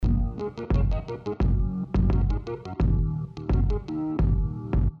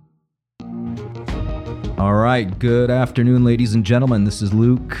All right, good afternoon, ladies and gentlemen. This is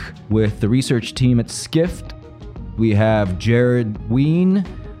Luke with the research team at Skift. We have Jared Ween,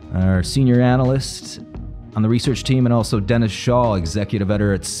 our senior analyst on the research team, and also Dennis Shaw, executive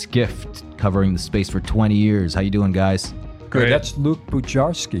editor at Skift, covering the space for 20 years. How you doing, guys? Good. That's Luke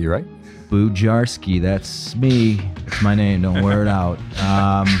Bujarski, right? Bujarski, that's me. That's my name. Don't wear it out.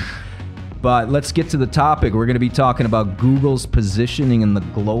 But let's get to the topic. We're going to be talking about Google's positioning in the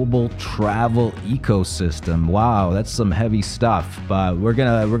global travel ecosystem. Wow, that's some heavy stuff. But we're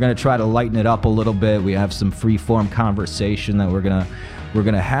gonna try to lighten it up a little bit. We have some free-form conversation that we're gonna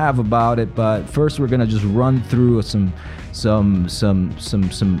have about it. But first, we're gonna just run through some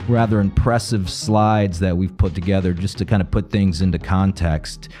rather impressive slides that we've put together just to kind of put things into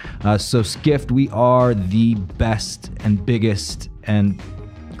context. So Skift, we are the best and biggest and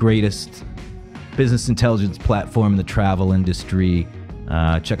greatest business intelligence platform in the travel industry.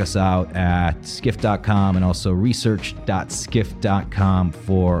 Check us out at skift.com and also research.skift.com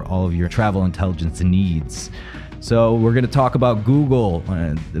for all of your travel intelligence needs. So we're going to talk about Google,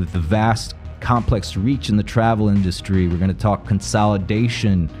 the vast, complex reach in the travel industry. We're going to talk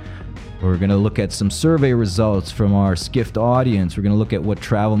consolidation. We're going to look at some survey results from our Skift audience. We're going to look at what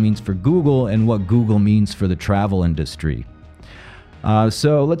travel means for Google and what Google means for the travel industry.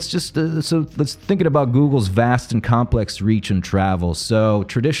 So let's thinking about Google's vast and complex reach in travel. So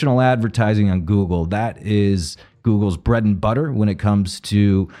traditional advertising on Google, that is Google's bread and butter when it comes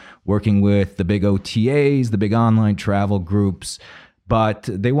to working with the big OTAs, the big online travel groups. But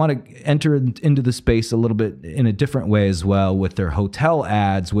they want to enter into the space a little bit in a different way as well with their hotel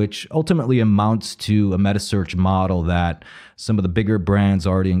ads, which ultimately amounts to a meta search model that some of the bigger brands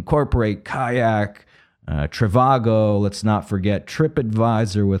already incorporate. Kayak, Trivago, let's not forget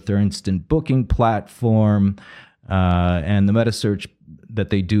TripAdvisor with their instant booking platform, and the meta search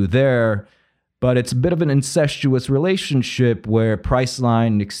that they do there. But it's a bit of an incestuous relationship where Priceline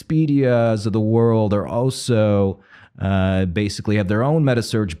and Expedia's of the world are also basically have their own meta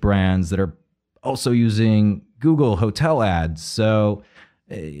search brands that are also using Google hotel ads. So,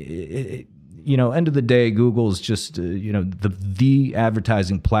 end of the day, Google's just the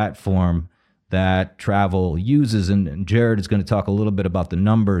advertising platform that travel uses, and Jared is going to talk a little bit about the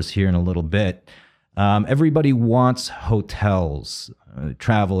numbers here in a little bit. Everybody wants hotels,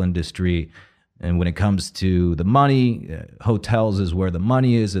 travel industry, and when it comes to the money, hotels is where the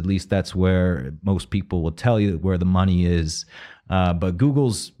money is. At least that's where most people will tell you where the money is. But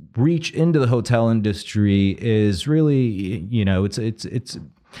Google's reach into the hotel industry is really,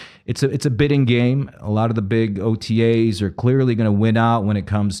 it's a bidding game. A lot of the big OTAs are clearly going to win out when it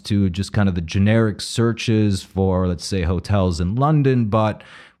comes to just kind of the generic searches for, let's say, hotels in London. But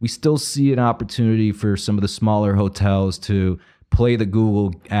we still see an opportunity for some of the smaller hotels to play the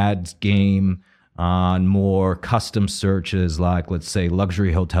Google ads game on more custom searches, like, let's say,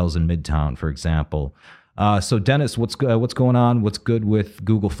 luxury hotels in Midtown, for example. So Dennis, what's going on? What's good with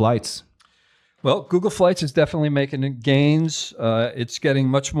Google Flights? Well, Google Flights is definitely making gains. It's getting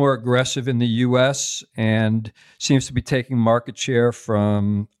much more aggressive in the U.S. and seems to be taking market share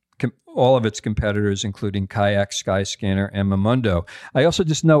from all of its competitors, including Kayak, Skyscanner, and Momondo. I also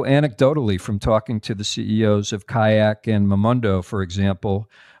just know anecdotally from talking to the CEOs of Kayak and Momondo, for example,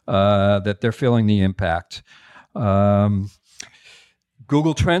 that they're feeling the impact.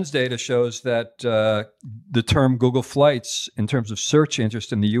 Google Trends data shows that the term Google Flights, in terms of search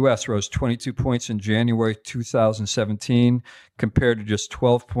interest in the U.S., rose 22 points in January 2017 compared to just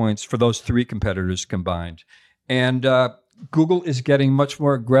 12 points for those three competitors combined. And Google is getting much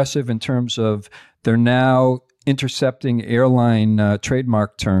more aggressive in terms of they're now intercepting airline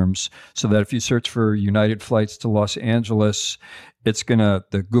trademark terms, so that if you search for United flights to Los Angeles,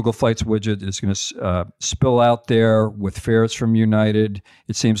 the Google Flights widget is going to spill out there with fares from United.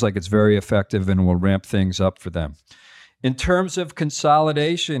 It seems like it's very effective and will ramp things up for them. In terms of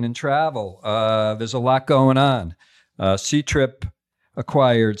consolidation in travel, there's a lot going on. Ctrip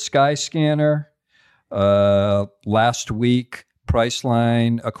acquired Skyscanner. Last week,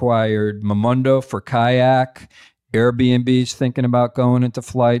 Priceline acquired Momondo for Kayak. Airbnb's thinking about going into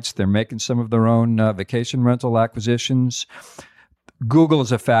flights. They're making some of their own vacation rental acquisitions. Google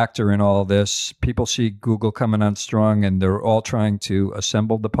is a factor in all this. People see Google coming on strong, and they're all trying to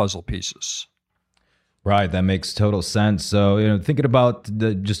assemble the puzzle pieces. Right, that makes total sense. So, thinking about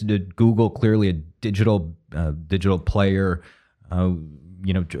Google, clearly a digital player.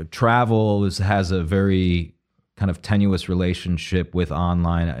 Travel has a very kind of tenuous relationship with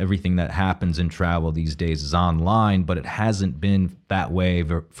online. Everything that happens in travel these days is online, but it hasn't been that way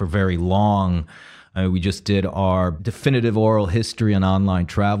for very long. We just did our definitive oral history on online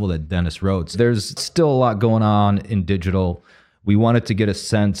travel that Dennis wrote. So there's still a lot going on in digital. We wanted to get a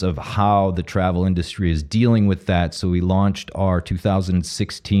sense of how the travel industry is dealing with that. So we launched our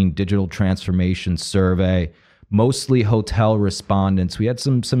 2016 Digital Transformation Survey, mostly hotel respondents. We had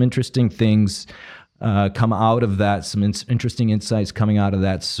some interesting things come out of that, some interesting insights coming out of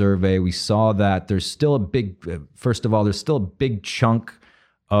that survey. We saw that there's still a big, first of all, there's still a big chunk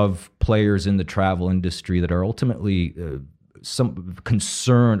of players in the travel industry that are ultimately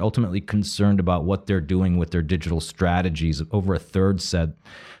concerned about what they're doing with their digital strategies. Over a third said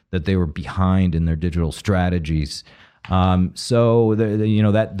that they were behind in their digital strategies. So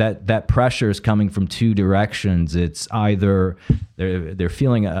that pressure is coming from two directions. It's either they're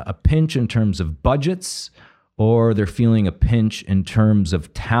feeling a pinch in terms of budgets, or they're feeling a pinch in terms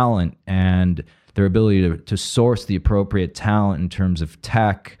of talent and their ability to source the appropriate talent in terms of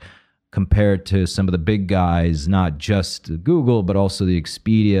tech, compared to some of the big guys, not just Google, but also the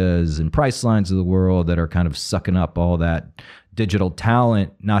Expedias and Pricelines of the world that are kind of sucking up all that digital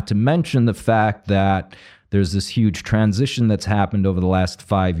talent, not to mention the fact that there's this huge transition that's happened over the last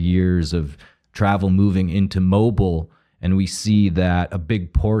 5 years of travel moving into mobile. And we see that a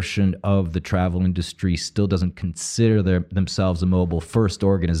big portion of the travel industry still doesn't consider themselves a mobile-first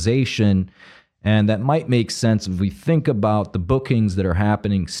organization. And that might make sense if we think about the bookings that are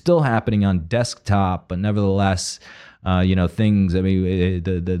still happening on desktop, but nevertheless, things. I mean,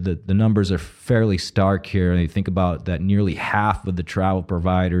 the numbers are fairly stark here. And you think about that, nearly half of the travel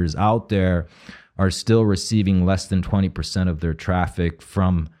providers out there are still receiving less than 20% of their traffic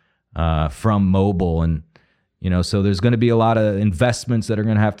from mobile. And so there's going to be a lot of investments that are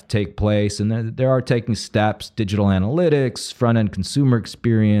going to have to take place, and there are taking steps: digital analytics, front-end consumer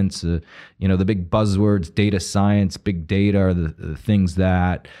experience. The big buzzwords, data science, big data, are the things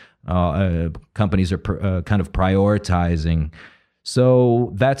that companies are kind of prioritizing.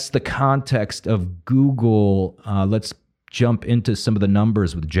 So that's the context of Google. Let's jump into some of the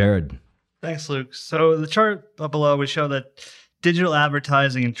numbers with Jared. Thanks, Luke. So the chart below, we show that digital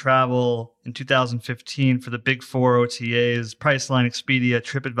advertising and travel in 2015 for the big four OTAs, Priceline, Expedia,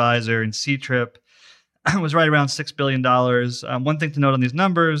 TripAdvisor, and Ctrip, was right around $6 billion. One thing to note on these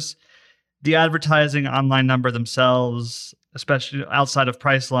numbers, the advertising online number themselves, especially outside of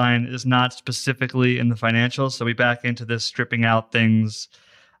Priceline, is not specifically in the financials. So we back into this stripping out things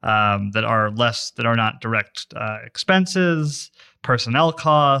that are not direct expenses, personnel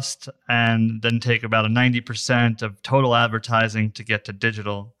cost, and then take about a 90% of total advertising to get to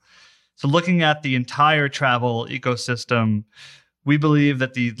digital. So looking at the entire travel ecosystem, we believe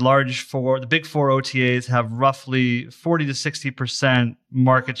that the big four OTAs have roughly 40 to 60%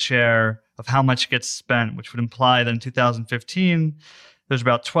 market share of how much gets spent, which would imply that in 2015, there's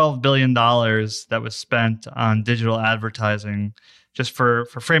about $12 billion that was spent on digital advertising. Just for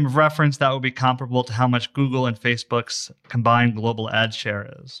frame of reference, that would be comparable to how much Google and Facebook's combined global ad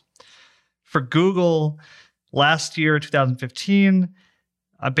share is. For Google, last year, 2015,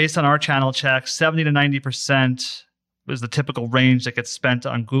 based on our channel checks, 70 to 90% is the typical range that gets spent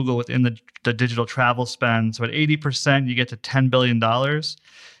on Google within the digital travel spend. So at 80%, you get to $10 billion.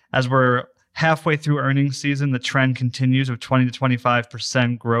 As we're halfway through earnings season, the trend continues with 20 to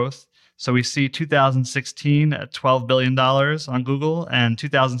 25% growth. So we see 2016 at $12 billion on Google, and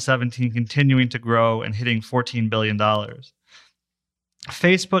 2017 continuing to grow and hitting $14 billion.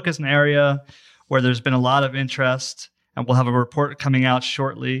 Facebook is an area where there's been a lot of interest, and we'll have a report coming out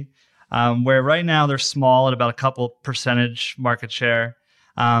shortly, where right now they're small at about a couple percentage market share.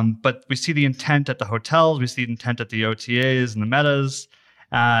 But we see the intent at the hotels, we see the intent at the OTAs and the metas,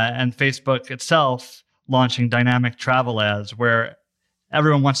 and Facebook itself launching dynamic travel ads where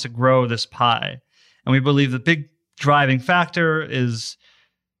everyone wants to grow this pie. And we believe the big driving factor is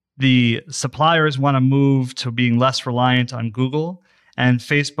the suppliers want to move to being less reliant on Google. And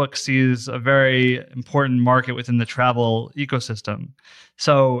Facebook sees a very important market within the travel ecosystem.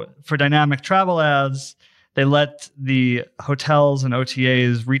 So for dynamic travel ads, they let the hotels and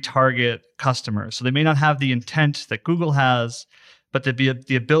OTAs retarget customers. So they may not have the intent that Google has, but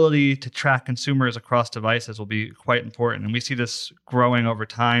the ability to track consumers across devices will be quite important. And we see this growing over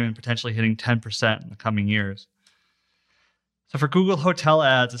time and potentially hitting 10% in the coming years. So for Google Hotel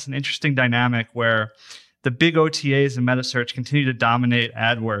Ads, it's an interesting dynamic where the big OTAs and meta search continue to dominate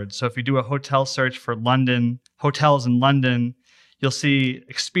AdWords. So if you do a hotel search for London, hotels in London, you'll see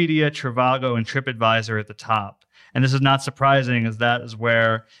Expedia, Trivago, and TripAdvisor at the top. And this is not surprising, as that is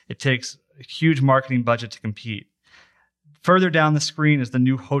where it takes a huge marketing budget to compete. Further down the screen is the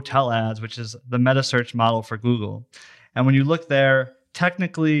new hotel ads, which is the meta search model for Google. And when you look there,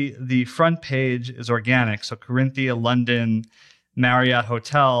 technically the front page is organic. So Corinthia, London, Marriott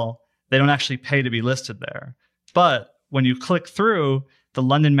Hotel, they don't actually pay to be listed there. But when you click through the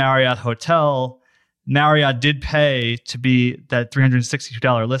London Marriott Hotel, Marriott did pay to be that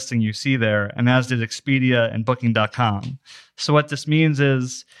 $362 listing you see there, and as did Expedia and Booking.com. So what this means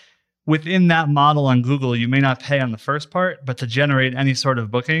is within that model on Google, you may not pay on the first part, but to generate any sort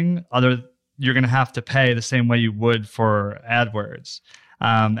of booking, you're going to have to pay the same way you would for AdWords.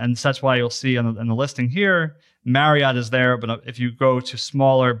 And so that's why you'll see on the listing here, Marriott is there, but if you go to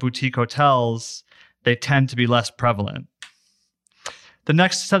smaller boutique hotels, they tend to be less prevalent. The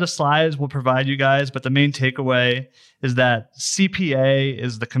next set of slides will provide you guys, but the main takeaway is that CPA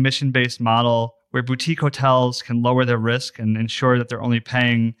is the commission-based model where boutique hotels can lower their risk and ensure that they're only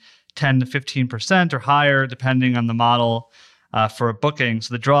paying 10 to 15% or higher, depending on the model for a booking.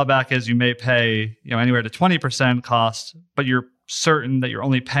 So the drawback is you may pay anywhere to 20% cost, but you're certain that you're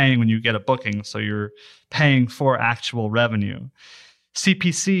only paying when you get a booking. So you're paying for actual revenue.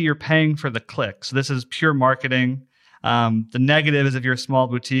 CPC, you're paying for the click. So this is pure marketing. The negative is if you're a small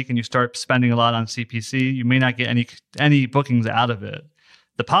boutique and you start spending a lot on CPC, you may not get any bookings out of it.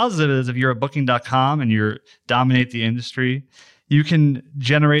 The positive is if you're a Booking.com and you dominate the industry, you can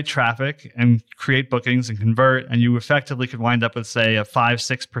generate traffic and create bookings and convert, and you effectively could wind up with, say, a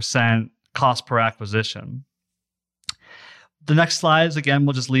 5-6% cost per acquisition. The next slides, again,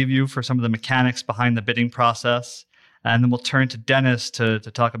 we'll just leave you for some of the mechanics behind the bidding process. And then we'll turn to Dennis to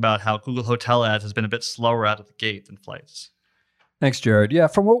talk about how Google Hotel Ads has been a bit slower out of the gate than flights. Thanks, Jared. Yeah,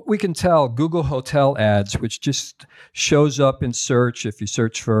 from what we can tell, Google Hotel Ads, which just shows up in search, if you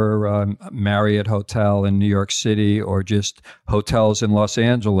search for Marriott Hotel in New York City or just hotels in Los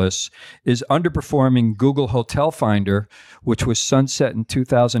Angeles, is underperforming Google Hotel Finder, which was sunset in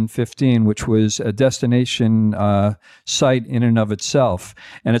 2015, which was a destination site in and of itself.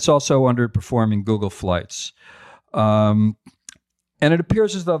 And it's also underperforming Google Flights. And it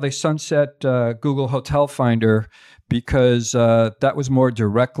appears as though they sunset Google Hotel Finder because that was more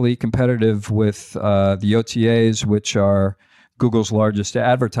directly competitive with the OTAs, which are Google's largest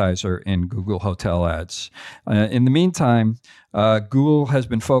advertiser in Google Hotel Ads. In the meantime, Google has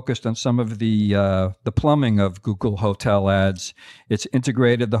been focused on some of the plumbing of Google Hotel Ads. It's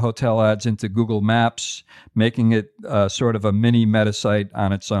integrated the hotel ads into Google Maps, making it sort of a mini meta site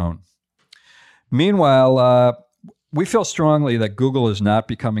on its own. Meanwhile, we feel strongly that Google is not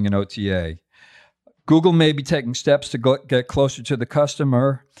becoming an OTA. Google may be taking steps to get closer to the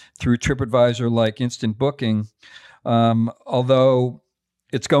customer through TripAdvisor like instant booking, although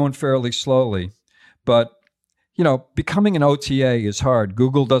it's going fairly slowly. But, becoming an OTA is hard.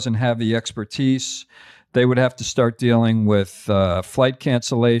 Google doesn't have the expertise. They would have to start dealing with flight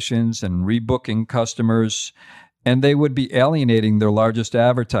cancellations and rebooking customers, and they would be alienating their largest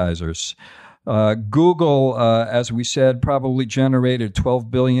advertisers. Google, as we said, probably generated $12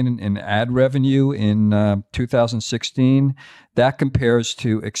 billion in ad revenue in 2016. That compares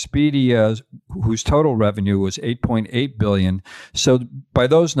to Expedia, whose total revenue was $8.8 billion. So by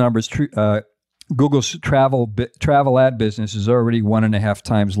those numbers, Google's travel ad business is already 1.5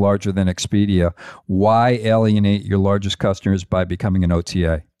 times larger than Expedia. Why alienate your largest customers by becoming an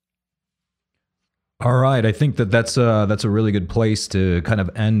OTA? All right, I think that's a really good place to kind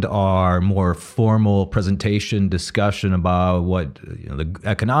of end our more formal presentation discussion about what the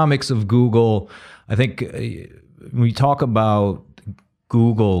economics of Google. I think when we talk about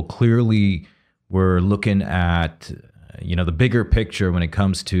Google, clearly we're looking at the bigger picture when it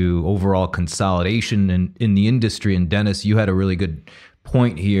comes to overall consolidation in the industry. And Dennis, you had a really good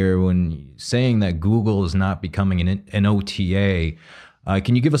point here when saying that Google is not becoming an OTA.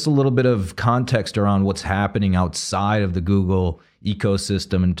 Can you give us a little bit of context around what's happening outside of the Google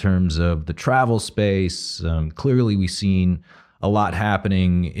ecosystem in terms of the travel space? Clearly, we've seen a lot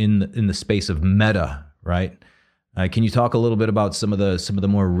happening in the space of Meta, right? Can you talk a little bit about some of the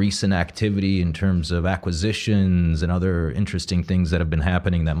more recent activity in terms of acquisitions and other interesting things that have been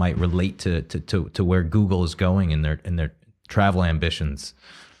happening that might relate to where Google is going in their travel ambitions?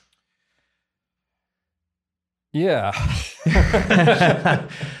 Yeah.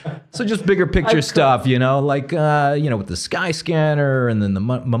 So just bigger picture stuff, like, with the Skyscanner and then the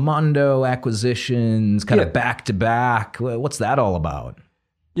Momondo acquisitions kind of back to back. What's that all about?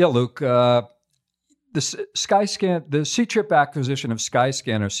 Yeah, Luke, the C-Trip acquisition of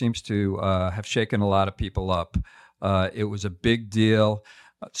Skyscanner seems to have shaken a lot of people up. It was a big deal.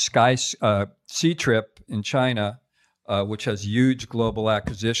 C-Trip in China, which has huge global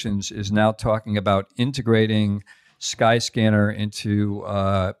acquisitions, is now talking about integrating Skyscanner into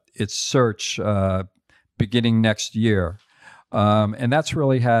its search beginning next year. And that's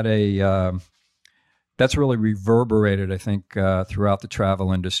really had that's really reverberated, I think, throughout the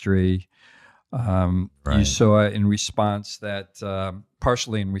travel industry. You saw in response that,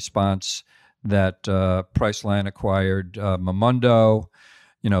 partially in response that Priceline acquired Momondo,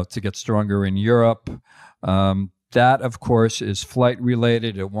 to get stronger in Europe. That, of course, is flight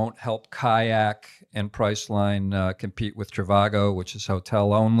related. It won't help Kayak and Priceline compete with Trivago, which is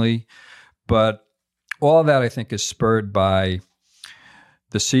hotel only. But all of that, I think, is spurred by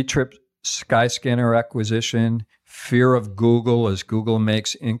the Ctrip Skyscanner acquisition, fear of Google as Google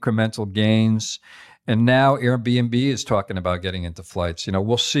makes incremental gains. And now Airbnb is talking about getting into flights.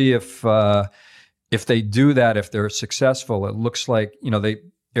 We'll see if they do that, if they're successful. It looks like,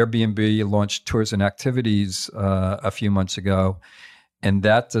 Airbnb launched tours and activities a few months ago, and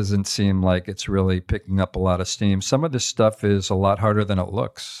that doesn't seem like it's really picking up a lot of steam. Some of this stuff is a lot harder than it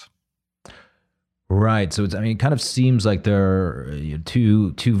looks. Right. So it kind of seems like there are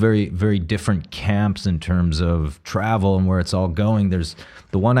two very, very different camps in terms of travel and where it's all going. There's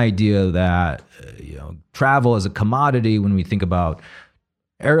the one idea that travel as a commodity, when we think about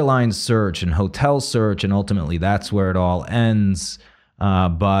airline search and hotel search, and ultimately that's where it all ends.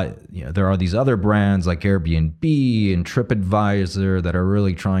 But there are these other brands like Airbnb and TripAdvisor that are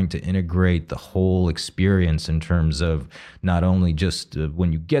really trying to integrate the whole experience in terms of not only just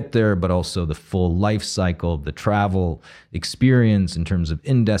when you get there, but also the full life cycle of the travel experience in terms of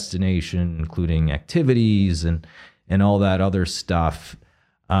in-destination, including activities and all that other stuff.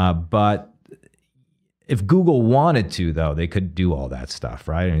 But if Google wanted to, though, they could do all that stuff,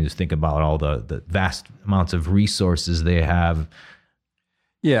 right? And just think about all the vast amounts of resources they have.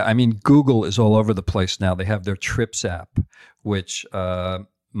 Yeah, Google is all over the place now. They have their Trips app, which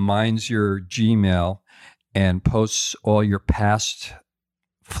mines your Gmail and posts all your past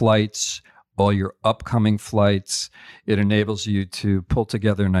flights, all your upcoming flights. It enables you to pull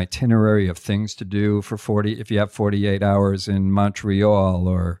together an itinerary of things to do for if you have 48 hours in Montreal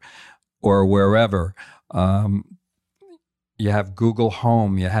or wherever. You have Google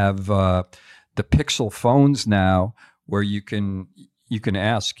Home. You have the Pixel phones now, where you can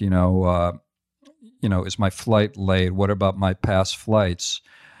ask, is my flight late? What about my past flights?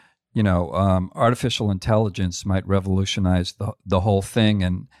 Artificial intelligence might revolutionize the whole thing,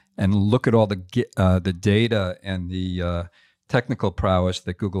 and look at all the data and the technical prowess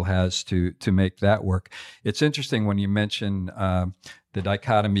that Google has to make that work. It's interesting when you mention the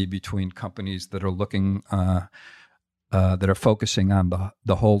dichotomy between companies that are looking that are focusing on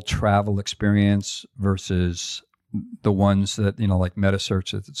the whole travel experience versus the ones that, like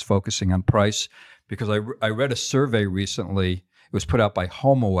MetaSearch, that's focusing on price. Because I read a survey recently, it was put out by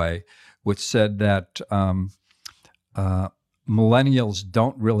HomeAway, which said that millennials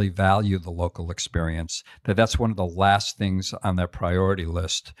don't really value the local experience, that's one of the last things on their priority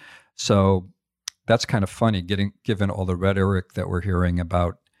list. So that's kind of funny, given all the rhetoric that we're hearing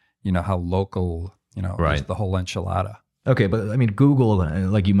about, how local, right, is the whole enchilada. Okay, but Google,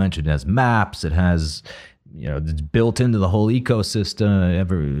 like you mentioned, has maps. It has, it's built into the whole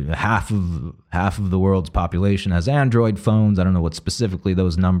ecosystem. Half of the world's population has Android phones. I don't know what specifically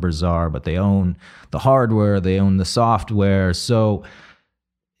those numbers are, but they own the hardware, they own the software. So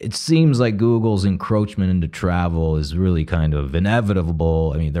it seems like Google's encroachment into travel is really kind of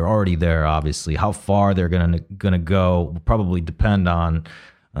inevitable. They're already there, obviously. How far they're gonna go will probably depend on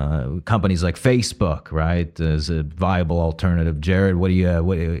companies like Facebook, right, as a viable alternative. Jared,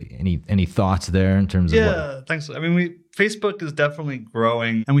 any thoughts there in terms of? Yeah, thanks. Facebook is definitely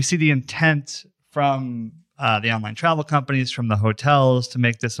growing, and we see the intent from the online travel companies, from the hotels, to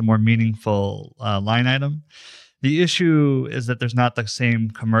make this a more meaningful line item. The issue is that there's not the same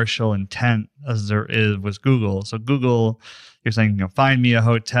commercial intent as there is with Google. So Google, you're saying, find me a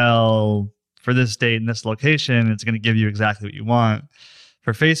hotel for this date in this location. It's going to give you exactly what you want.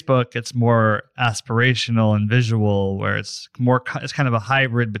 For Facebook, it's more aspirational and visual, where it's kind of a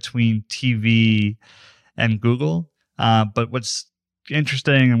hybrid between TV and Google. But what's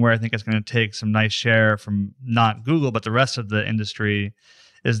interesting, and where I think it's going to take some nice share from not Google, but the rest of the industry,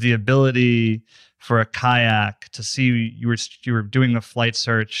 is the ability for a Kayak to see you were doing a flight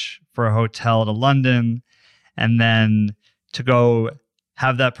search for a hotel to London, and then to go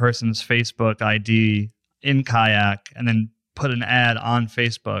have that person's Facebook ID in Kayak, and then put an ad on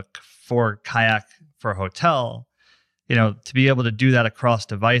Facebook for Kayak for a hotel. To be able to do that across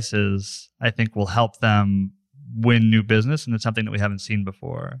devices, I think will help them win new business, and it's something that we haven't seen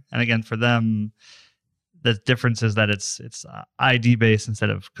before. And again, for them, the difference is that it's ID based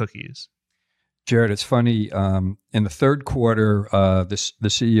instead of cookies. Jared, it's funny. In the third quarter, the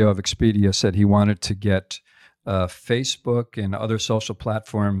CEO of Expedia said he wanted to get Facebook and other social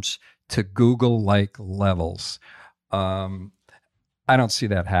platforms to Google-like levels. I don't see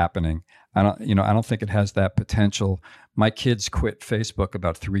that happening. I don't think it has that potential. My kids quit Facebook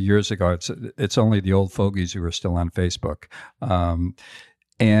about 3 years ago. It's only the old fogies who are still on Facebook.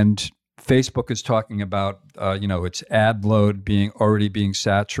 And Facebook is talking about, its ad load already being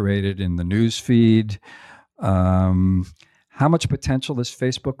saturated in the news feed. How much potential does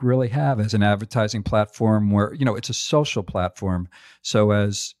Facebook really have as an advertising platform where, it's a social platform? So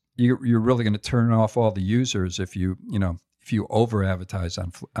as you're really going to turn off all the users if you over advertise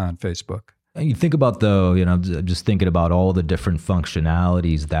on Facebook. And you think about, though, just thinking about all the different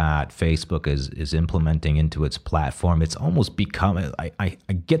functionalities that Facebook is implementing into its platform, it's almost become, I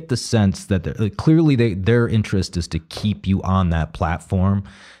get the sense that clearly their interest is to keep you on that platform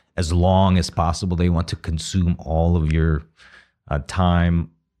as long as possible. They want to consume all of your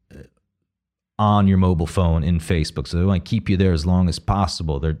time on your mobile phone in Facebook. So they want to keep you there as long as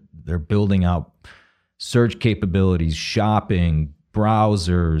possible. They're building out search capabilities, shopping,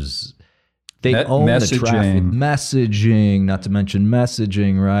 browsers. They own the traffic, messaging, not to mention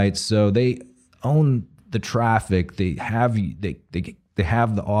messaging, right? So they own the traffic. They have they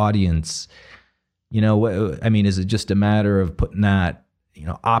have the audience. Is it just a matter of putting that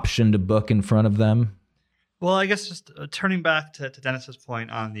option to book in front of them? Well, I guess just turning back to Dennis's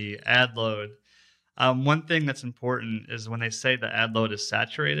point on the ad load, one thing that's important is when they say the ad load is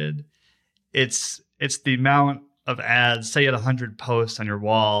saturated, it's the amount of ads. Say you had 100 posts on your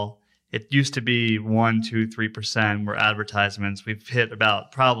wall. It used to be 1%, 2%, 3% were advertisements. We've hit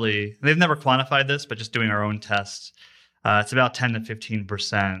about they've never quantified this, but just doing our own tests, it's about 10 to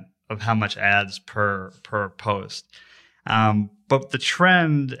 15% of how much ads per post. But the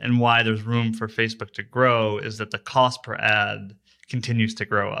trend and why there's room for Facebook to grow is that the cost per ad continues to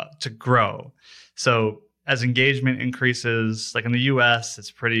grow. So as engagement increases, like in the US, it's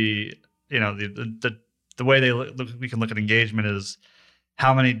pretty, the way we can look at engagement is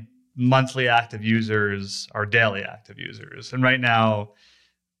how many monthly active users are daily active users. And right now,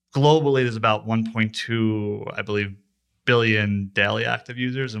 globally, there's about 1.2, I believe, billion daily active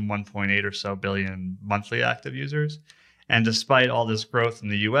users and 1.8 or so billion monthly active users. And despite all this growth in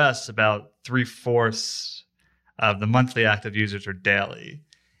the US, about 3/4 of the monthly active users are daily.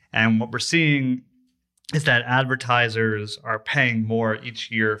 And what we're seeing is that advertisers are paying more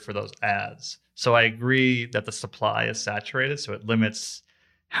each year for those ads. So I agree that the supply is saturated, so it limits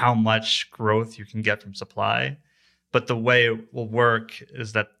how much growth you can get from supply. But the way it will work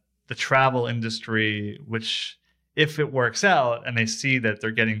is that the travel industry, which if it works out and they see that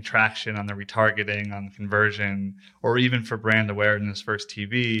they're getting traction on the retargeting, on conversion, or even for brand awareness versus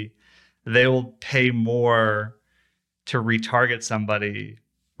TV, they will pay more to retarget somebody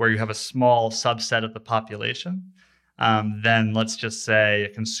where you have a small subset of the population than, let's just say, a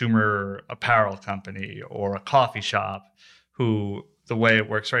consumer apparel company or a coffee shop who, the way it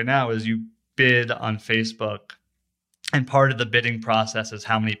works right now is you bid on Facebook, and part of the bidding process is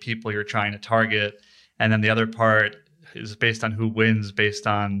how many people you're trying to target. And then the other part is based on who wins, based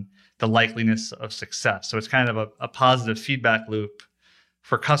on the likeliness of success. So it's kind of a positive feedback loop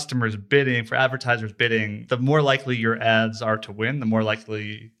for customers bidding, for advertisers bidding. The more likely your ads are to win, the more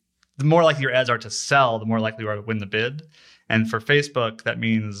likely your ads are to sell, the more likely you are to win the bid. And for Facebook, that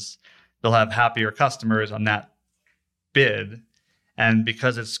means they'll have happier customers on that bid. And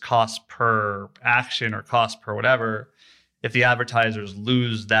because it's cost per action or cost per whatever, if the advertisers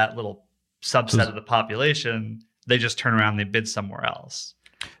lose that little subset of the population, they just turn around and they bid somewhere else.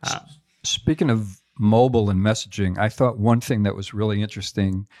 Speaking of mobile and messaging, I thought one thing that was really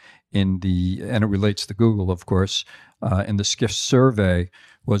interesting and it relates to Google, of course, in the Skift survey,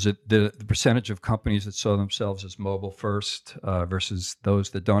 was it the percentage of companies that saw themselves as mobile first versus those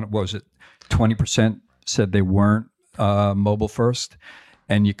that don't. What was it? 20% said they weren't mobile first.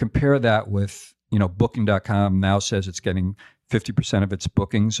 And you compare that with, Booking.com now says it's getting 50% of its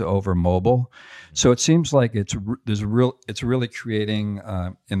bookings over mobile. So it seems like it's really creating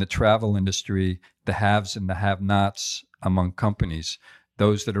in the travel industry the haves and the have-nots among companies,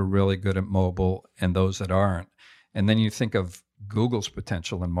 those that are really good at mobile and those that aren't. And then you think of Google's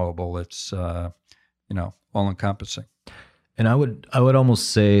potential in mobile, it's all-encompassing. And I would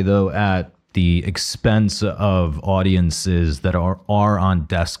almost say, though, at the expense of audiences that are on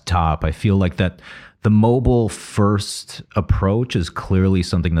desktop, I feel like that the mobile first approach is clearly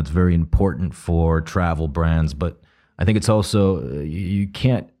something that's very important for travel brands, but I think it's also, you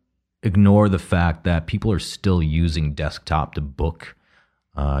can't ignore the fact that people are still using desktop to book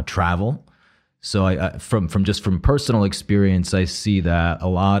travel. So from personal experience, I see that a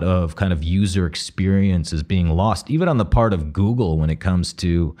lot of kind of user experience is being lost, even on the part of Google when it comes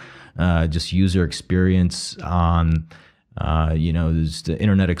to just user experience on, there's the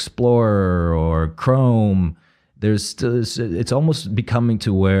Internet Explorer or Chrome. It's almost becoming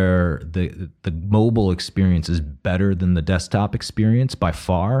to where the mobile experience is better than the desktop experience by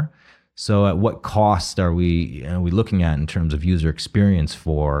far. So at what cost are we looking at in terms of user experience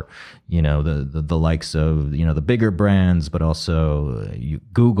for, the likes of, the bigger brands, but also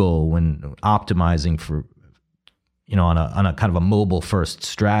Google when optimizing for, on a kind of a mobile first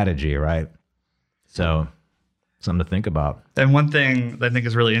strategy, right? So something to think about. And one thing that I think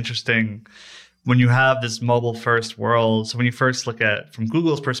is really interesting when you have this mobile first world, so when you first look at from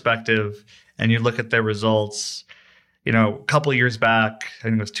Google's perspective and you look at their results, a couple of years back, I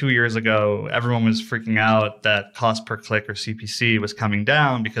think it was 2 years ago, everyone was freaking out that cost per click or CPC was coming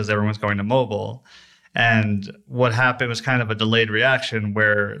down because everyone was going to mobile. And what happened was kind of a delayed reaction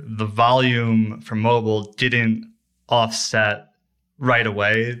where the volume from mobile didn't offset right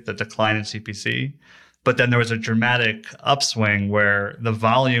away the decline in CPC. But then there was a dramatic upswing where the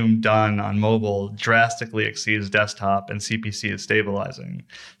volume done on mobile drastically exceeds desktop and CPC is stabilizing.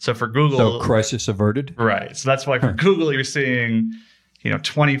 So for Google... So crisis averted? Right. So that's why for Google, you're seeing,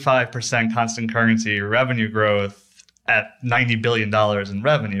 25% constant currency revenue growth at $90 billion in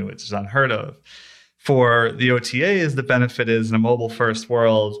revenue, which is unheard of. For the OTAs, the benefit is in a mobile first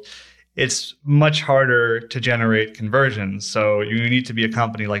world, it's much harder to generate conversions. So you need to be a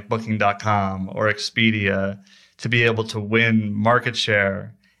company like Booking.com or Expedia to be able to win market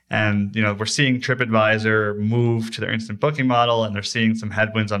share. And, we're seeing TripAdvisor move to their instant booking model, and they're seeing some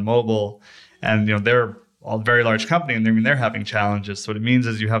headwinds on mobile. And, they're a very large company, and they're having challenges. So what it means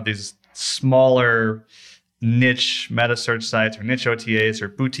is you have these smaller niche meta search sites or niche OTAs or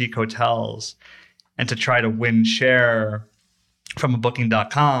boutique hotels. And to try to win share from a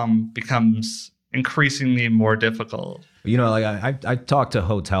Booking.com becomes increasingly more difficult. I talk to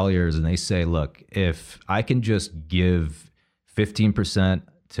hoteliers and they say, look, if I can just give 15%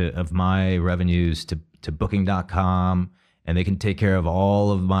 of my revenues to Booking.com and they can take care of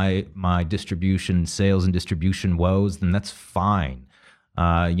all of my distribution, sales and distribution woes, then that's fine.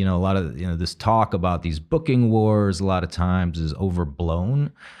 A lot of, this talk about these booking wars a lot of times is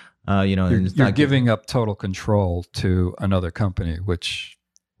overblown. You're giving up total control to another company, which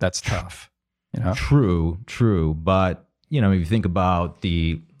that's tough. True. But, if you think about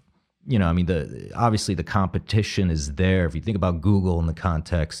obviously the competition is there. If you think about Google in the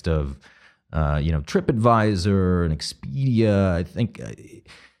context of, TripAdvisor and Expedia, I think,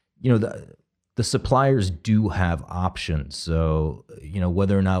 the suppliers do have options. So,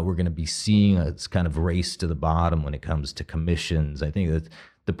 whether or not we're going to be seeing a kind of race to the bottom when it comes to commissions, I think that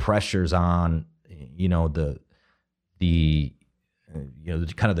the pressures on, the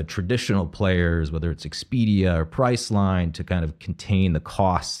kind of the traditional players, whether it's Expedia or Priceline, to kind of contain the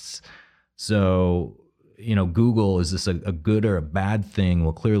costs. So, Google, is this a good or a bad thing?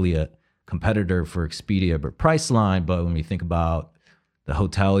 Well, clearly a competitor for Expedia, but Priceline. But when we think about the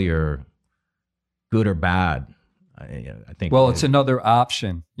hotelier, good or bad, I think. Well, it's another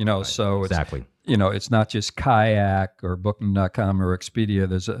option, right, so exactly. It's not just Kayak or Booking.com or Expedia.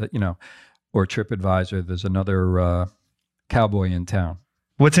 There's or TripAdvisor. There's another cowboy in town.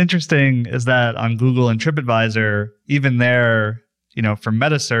 What's interesting is that on Google and TripAdvisor, even there, for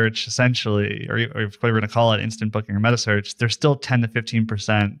meta search, essentially, or whatever we're going to call it, instant booking or meta search, there's still 10 to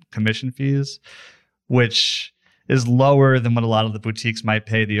 15% commission fees, which is lower than what a lot of the boutiques might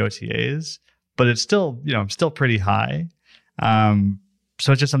pay the OTAs, but it's still, still pretty high.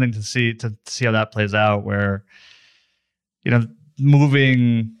 So it's just something to see how that plays out, where,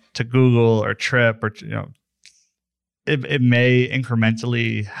 moving to Google or Trip or, it may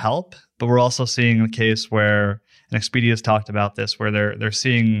incrementally help, but we're also seeing a case where, and Expedia's talked about this, where they're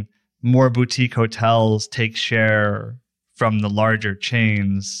seeing more boutique hotels take share from the larger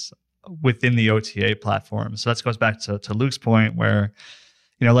chains within the OTA platform. So that goes back to Luke's point where,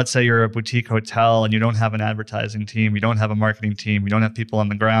 let's say you're a boutique hotel and you don't have an advertising team, you don't have a marketing team, you don't have people on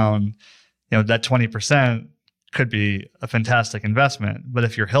the ground, that 20% could be a fantastic investment. But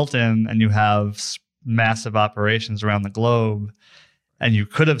if you're Hilton and you have massive operations around the globe and you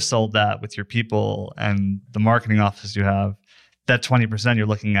could have sold that with your people and the marketing office you have, that 20% you're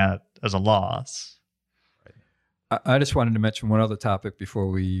looking at as a loss. I just wanted to mention one other topic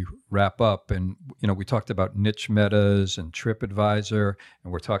before we wrap up. And, we talked about niche metas and TripAdvisor,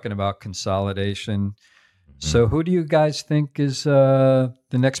 and we're talking about consolidation. Mm-hmm. So who do you guys think is the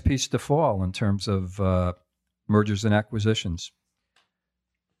next piece to fall in terms of mergers and acquisitions?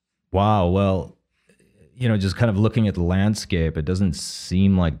 Wow. Well, just kind of looking at the landscape, it doesn't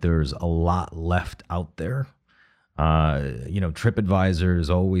seem like there's a lot left out there. TripAdvisor is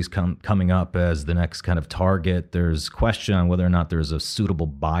always coming up as the next kind of target. There's question on whether or not there's a suitable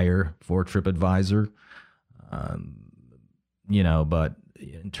buyer for TripAdvisor. But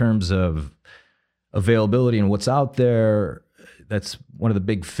in terms of availability and what's out there, that's one of the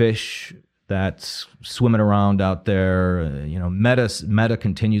big fish that's swimming around out there. Meta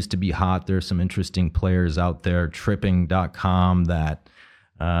continues to be hot. There's some interesting players out there. Tripping.com that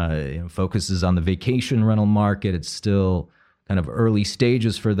focuses on the vacation rental market. It's still kind of early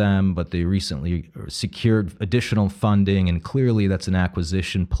stages for them, but they recently secured additional funding, and clearly that's an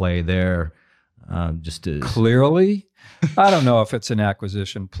acquisition play there. Clearly? I don't know if it's an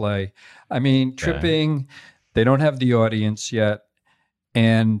acquisition play. I mean, Tripping, they don't have the audience yet,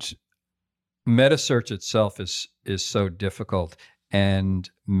 and meta search itself is so difficult. And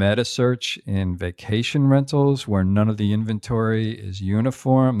meta search in vacation rentals where none of the inventory is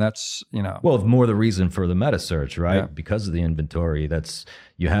uniform, that's, Well, more the reason for the meta search, right? Yeah. Because of the inventory,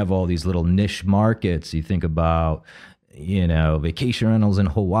 you have all these little niche markets. You think about, vacation rentals in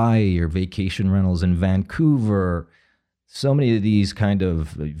Hawaii or vacation rentals in Vancouver. So many of these kind of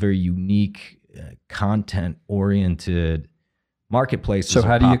very unique content-oriented marketplaces. So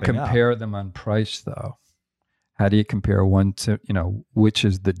how do you popping up. compare them on price, though? How do you compare one to, which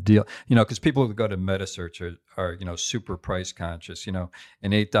is the deal? Because people who go to MetaSearch are super price conscious. An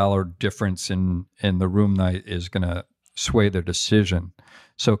 $8 difference in the room night is going to sway their decision.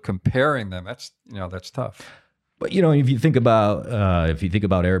 So comparing them, that's tough. But if you think about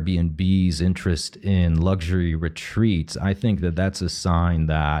Airbnb's interest in luxury retreats, I think that's a sign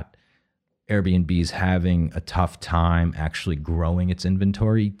that Airbnb's having a tough time actually growing its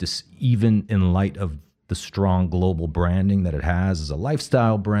inventory, even in light of the strong global branding that it has as a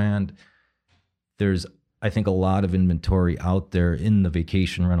lifestyle brand. There's, I think, a lot of inventory out there in the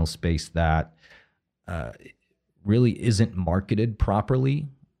vacation rental space that really isn't marketed properly.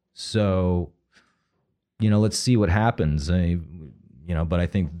 So, let's see what happens. But I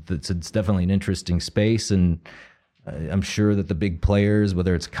think it's definitely an interesting space, and I'm sure that the big players,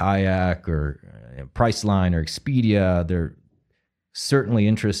 whether it's Kayak or Priceline or Expedia, they're certainly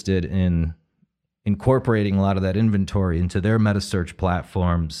interested in incorporating a lot of that inventory into their meta search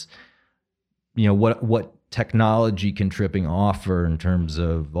platforms. What technology can Tripping offer in terms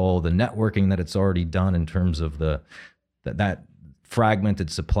of all the networking that it's already done in terms of that fragmented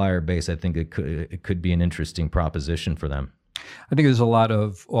supplier base? I think it could be an interesting proposition for them. I think there's a lot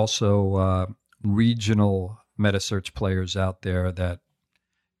of also regional meta search players out there that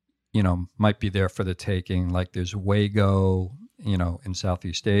might be there for the taking. Like there's Wago, in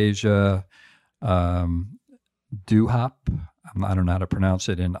Southeast Asia. Duhop, I don't know how to pronounce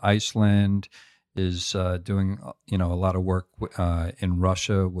it, in Iceland, is doing a lot of work in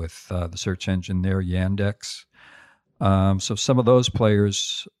Russia with the search engine there, Yandex. So some of those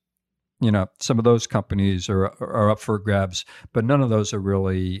players, some of those companies are up for grabs, but none of those are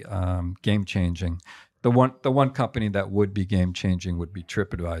really game changing. The one company that would be game changing would be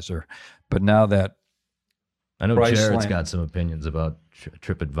TripAdvisor, but now that I know Jared's got some opinions about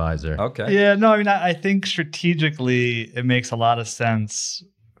TripAdvisor. Okay. Yeah, no, I mean, I think strategically it makes a lot of sense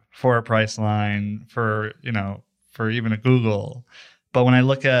for a Priceline, for even a Google. But when I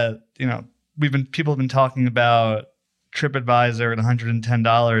look at, people have been talking about TripAdvisor at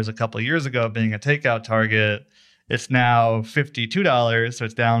 $110 a couple of years ago being a takeout target. It's now $52, so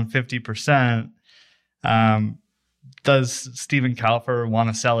it's down 50%. Does Stephen Kaufer want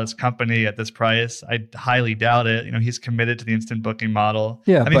to sell his company at this price? I highly doubt it. He's committed to the instant booking model.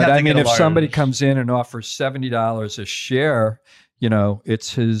 Yeah, if somebody comes in and offers $70 a share,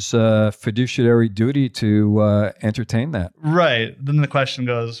 it's his fiduciary duty to entertain that. Right. Then the question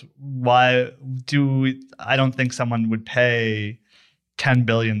goes, I don't think someone would pay $10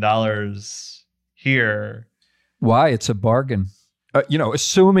 billion here. Why? It's a bargain.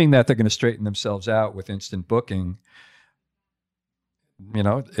 Assuming that they're going to straighten themselves out with instant booking,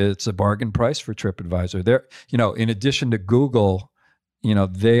 it's a bargain price for TripAdvisor. They're, in addition to Google,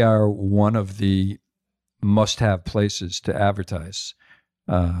 they are one of the must-have places to advertise,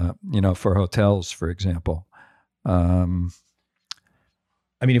 for hotels, for example. If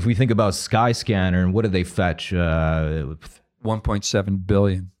we think about Skyscanner, and what do they fetch? 1.7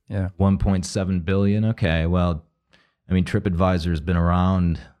 billion. Yeah. 1.7 billion. Okay. Well, TripAdvisor has been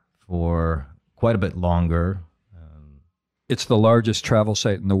around for quite a bit longer. It's the largest travel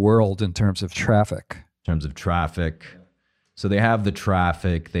site in the world in terms of traffic. So they have the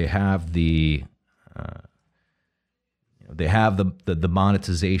traffic, they have the they have the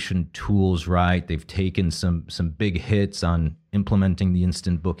monetization tools right. They've taken some big hits on implementing the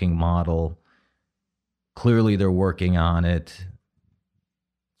instant booking model. Clearly, they're working on it.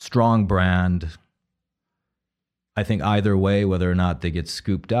 Strong brand. I think either way, whether or not they get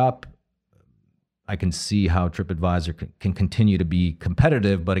scooped up, I can see how TripAdvisor can continue to be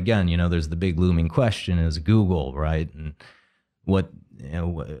competitive. But again, there's the big looming question: is Google, right? And how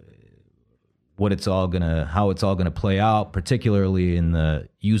it's all gonna play out, particularly in the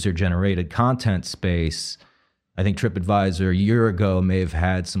user-generated content space. I think TripAdvisor a year ago may have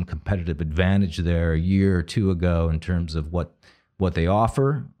had some competitive advantage there a year or two ago in terms of what they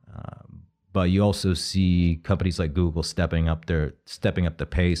offer. But you also see companies like Google stepping up the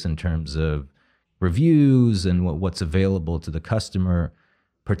pace in terms of reviews and what's available to the customer,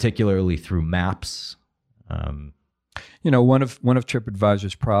 particularly through maps. One of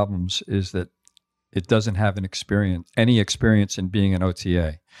TripAdvisor's problems is that it doesn't have any experience in being an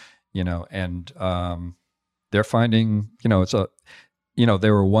OTA, and they're finding, they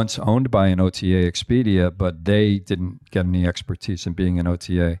were once owned by an OTA, Expedia, but they didn't get any expertise in being an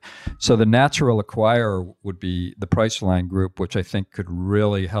OTA. So the natural acquirer would be the Priceline Group, which I think could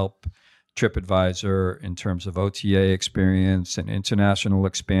really help TripAdvisor in terms of OTA experience and international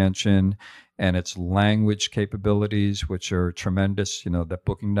expansion and its language capabilities, which are tremendous, that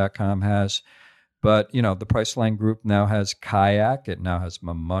Booking.com has. But, the Priceline Group now has Kayak. It now has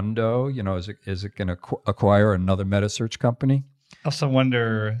Momondo. Is it going to acquire another meta-search company? I also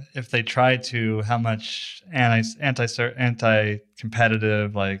wonder if they try to, how much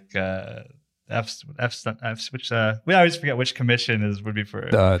anti-competitive, like which we always forget which commission would be for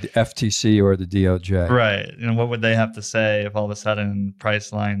the FTC or the DOJ. Right. What would they have to say if all of a sudden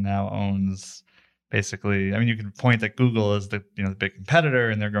Priceline now owns basically? I mean, you can point that Google is the the big competitor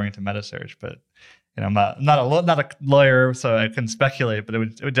and they're going to metasearch, but I'm not a lawyer, so I couldn't speculate. But it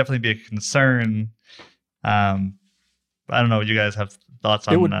would definitely be a concern. I don't know what you guys have thoughts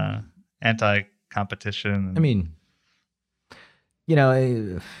on anti-competition. I mean,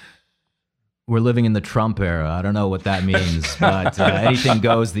 we're living in the Trump era. I don't know what that means, but anything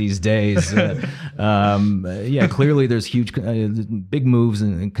goes these days. Clearly there's huge, big moves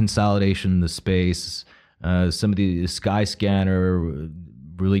in consolidation in the space. Some of the Skyscanner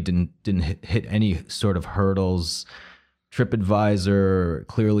really didn't hit any sort of hurdles. TripAdvisor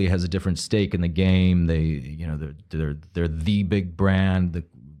clearly has a different stake in the game. They're the big brand. The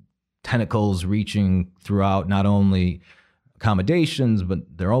tentacles reaching throughout not only accommodations,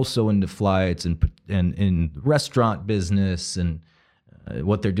 but they're also into flights and in restaurant business and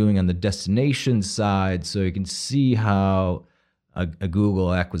what they're doing on the destination side. So you can see how a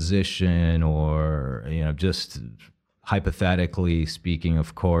Google acquisition, or just hypothetically speaking,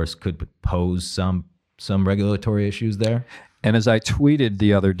 of course, could pose some regulatory issues there. And as I tweeted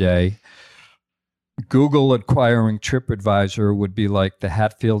the other day, Google acquiring TripAdvisor would be like the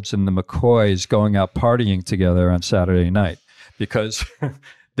Hatfields and the McCoys going out partying together on Saturday night, because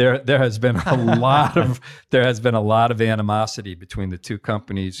there has been a lot of animosity between the two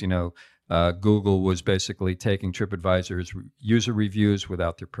companies. Google was basically taking TripAdvisor's user reviews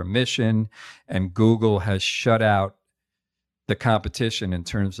without their permission, and Google has shut out the competition in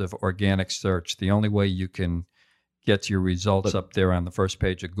terms of organic search. The only way you can get your results up there on the first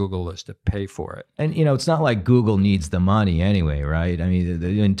page of Google is to pay for it. And it's not like Google needs the money anyway, right? I mean,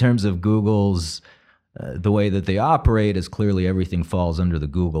 in terms of Google's the way that they operate, is clearly everything falls under the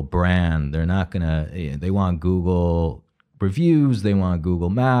Google brand. They're not gonna. They want Google reviews. They want Google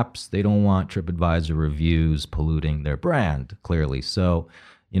Maps. They don't want TripAdvisor reviews polluting their brand. Clearly, so.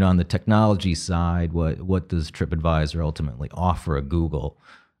 On the technology side, what does TripAdvisor ultimately offer a Google?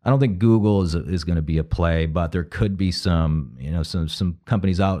 I don't think Google is going to be a play, but there could be some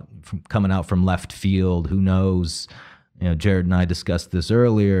companies coming out from left field. Who knows? Jared and I discussed this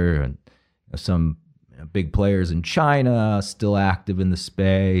earlier, and some big players in China still active in the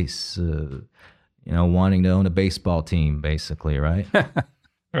space. Wanting to own a baseball team, basically, right?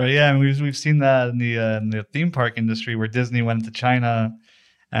 Right. Yeah, and we've seen that in the theme park industry, where Disney went to China.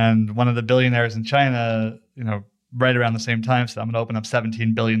 And one of the billionaires in China, right around the same time, said, I'm going to open up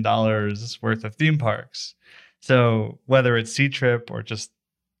 $17 billion worth of theme parks. So whether it's C-Trip or just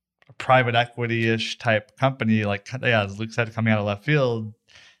a private equity-ish type company, as Luke said, coming out of left field,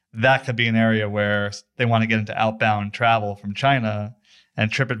 that could be an area where they want to get into outbound travel from China. And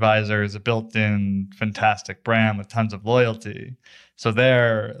TripAdvisor is a built-in fantastic brand with tons of loyalty. So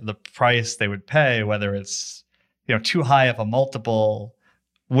the price they would pay, whether it's too high of a multiple,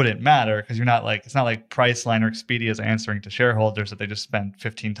 wouldn't matter, because it's not like Priceline or Expedia is answering to shareholders that they just spent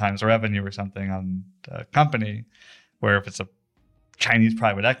 15 times revenue or something on the company. Where if it's a Chinese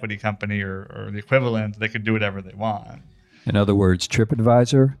private equity company or the equivalent, they could do whatever they want. In other words,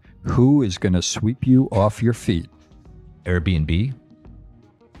 TripAdvisor, who is going to sweep you off your feet? Airbnb?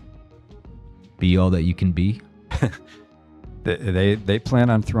 Be all that you can be? They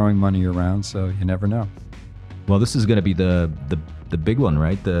plan on throwing money around, so you never know. Well, this is going to be the big one,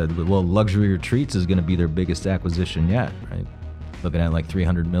 right? The luxury retreats is going to be their biggest acquisition yet, right? Looking at like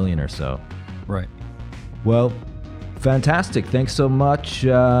 300 million or so. Right. Well, fantastic. Thanks so much.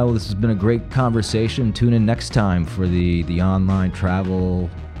 This has been a great conversation. Tune in next time for the online travel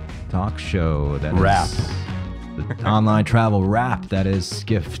talk show. That Wrap. is the online travel wrap. That is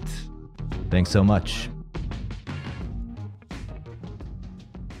Skift. Thanks so much.